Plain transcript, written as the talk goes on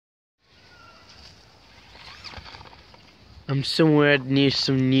I'm somewhere near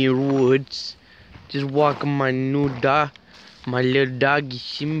some near woods. Just walking my my little doggy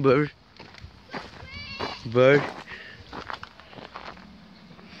Simba. Bird.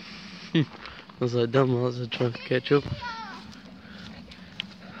 Was I dumb? I was trying to catch up.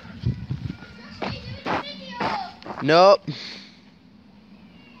 Nope.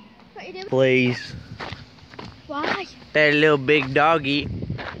 What are you doing? Please. Why? That little big doggy.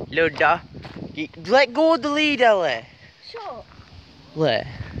 Little doggy. Let go of the lead, Ellie. Shut up. Let.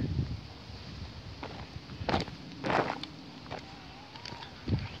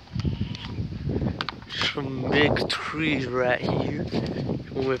 Some big trees right here.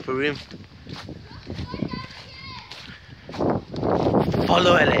 Come wait for him.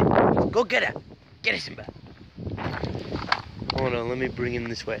 Follow Ellie. Go get her. Get her, Simba. Hold on, let me bring him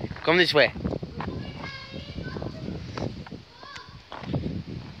this way. Come this way.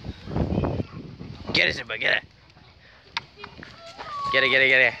 Get her, Simba, get her. Get her, get her,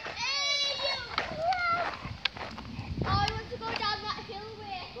 get her. Oh, he wants to go down that hill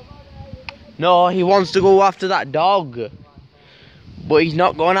way. No, he wants to go after that dog. But he's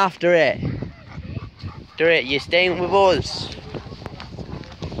not going after it. After it, you're staying with us.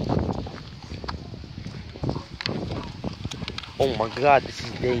 Oh my god, this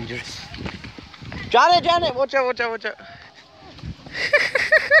is dangerous. Janet, Janet, watch out, watch out, watch out.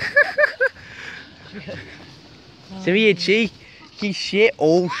 Some of your cheeky shit.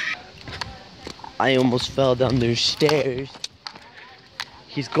 Oh, I almost fell down those stairs.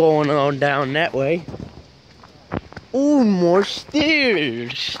 He's going on down that way. Oh, more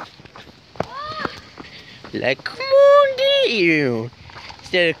stairs. Like, come on down.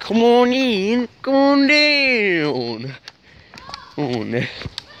 Instead of come on in, come on down. Oh, no.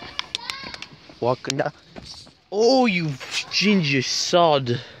 Walking down. Oh, you ginger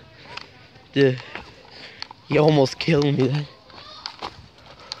sod. You almost killed me then.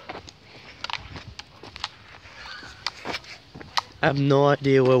 I have no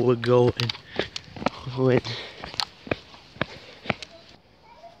idea where we're going. Wait.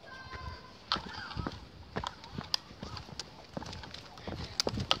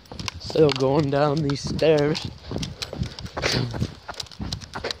 Still going down these stairs.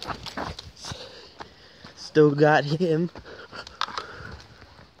 Still got him.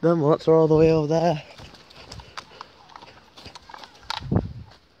 Them lots are all the way over there.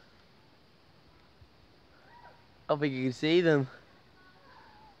 I think you can see them.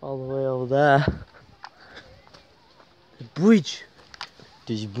 All the way over there. The bridge.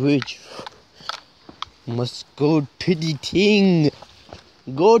 This bridge. Must go to the thing.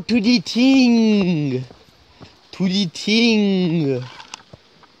 Go to the thing. To the thing.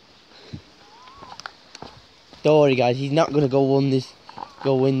 Don't worry guys, he's not gonna go in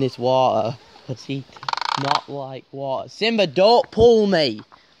this water. Cause he not like water. Simba, don't pull me.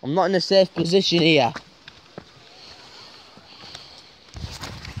 I'm not in a safe position here.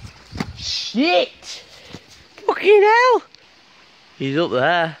 Shit! Fucking hell! He's up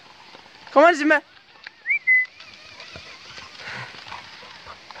there. Come on, Simba.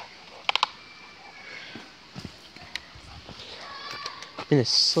 In a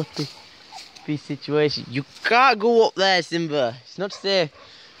slippery situation. You can't go up there, Simba. It's not safe.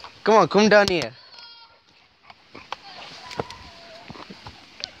 Come on, come down here.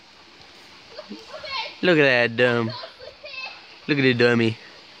 Look at that dumb. Look at the dummy.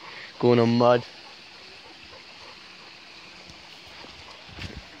 Going on mud.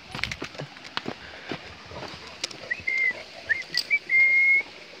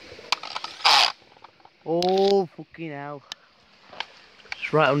 Oh, fucking hell.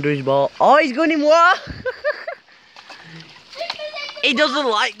 It's right under his ball. Oh, he's going in water. He doesn't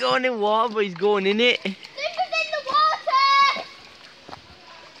like going in water, but he's going in it. Simba's in the water!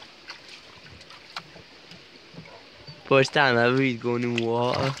 First time ever he's going in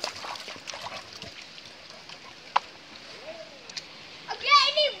water. I'm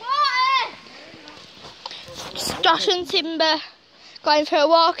getting in water! Josh and Simba going for a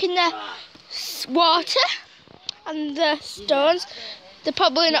walk in the water and the stones. They're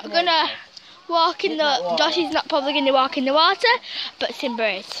probably not gonna walk in the. Josh is not probably gonna walk in the water, but Simba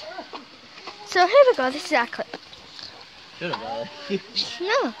is. So here we go. This is our clip. Should've got it.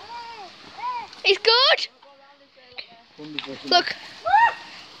 No, it's good. Look,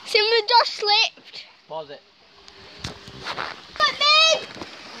 Simba and Josh slipped. Pause it. Look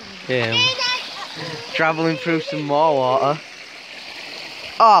me. Yeah. Travelling through some more water.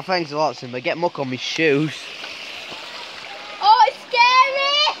 Oh, thanks a lot, Simba. Get muck on my shoes. Oh, it's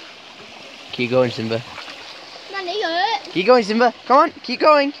scary. Keep going, Simba. My knee hurts. Keep going, Simba. Come on, keep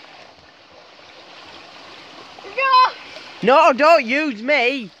going. No. No, don't use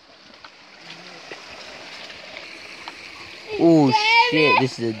me! Oh shit,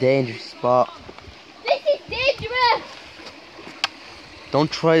 this is a dangerous spot. This is dangerous! Don't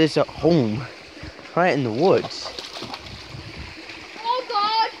try this at home. Try it in the woods. Oh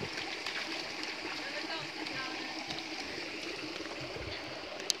god!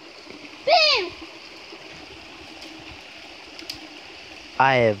 Boo!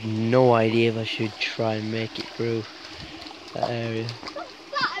 I have no idea if I should try and make it through that area. Stop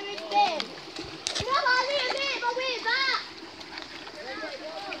splattering Boo! You know how I made my way back!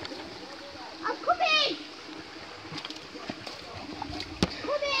 I'm coming!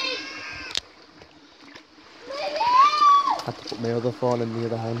 Coming! I have to put my other phone in the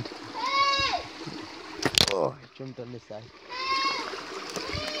other hand. Hey! Oh, I jumped on this side.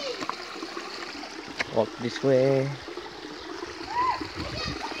 Walk this way.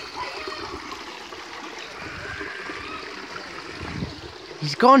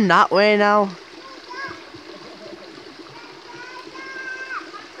 He's gone that way now.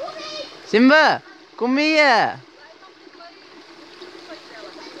 Simba, come here.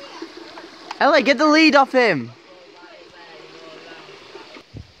 Ellie, get the lead off him.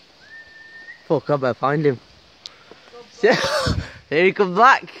 Fuck, I better find him. There he comes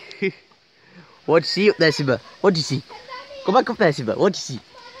back. What'd you see up there, Simba? What'd you see? Go back up there, Simba. What'd you see?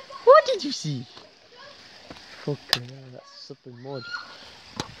 What did you see? Fucking hell, that's something mud.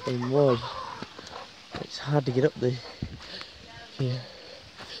 In mud. It's hard to get up there. Yeah.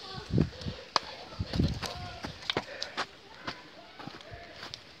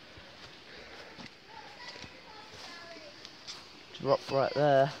 Drop right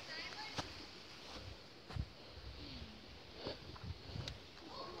there.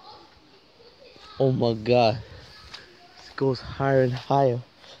 Oh my god. This goes higher and higher.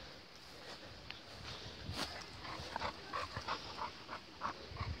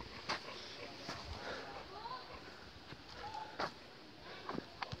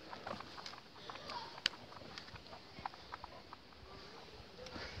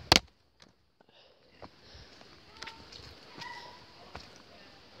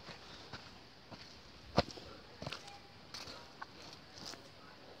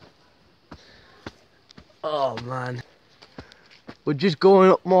 Oh man, we're just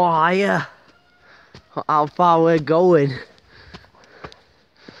going up more higher. How far we're going.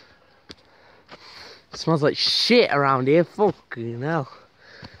 It smells like shit around here. Fucking hell.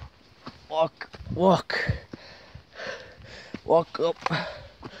 Walk, walk, walk up.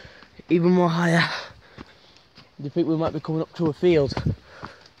 Even more higher. Do you think we might be coming up to a field?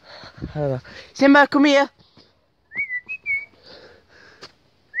 I don't know. Simba, come here.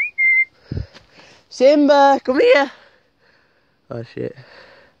 Simba, come here! Oh shit.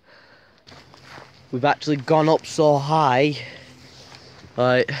 We've actually gone up so high.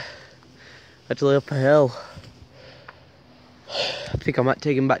 Like, actually up a hill. I think I might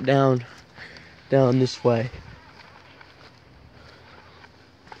take him back down this way.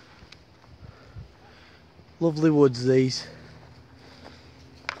 Lovely woods these.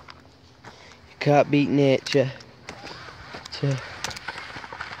 You can't beat nature.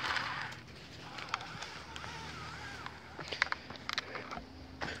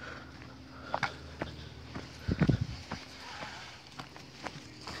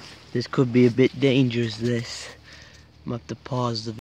 This could be a bit dangerous, this. I'm gonna have to pause the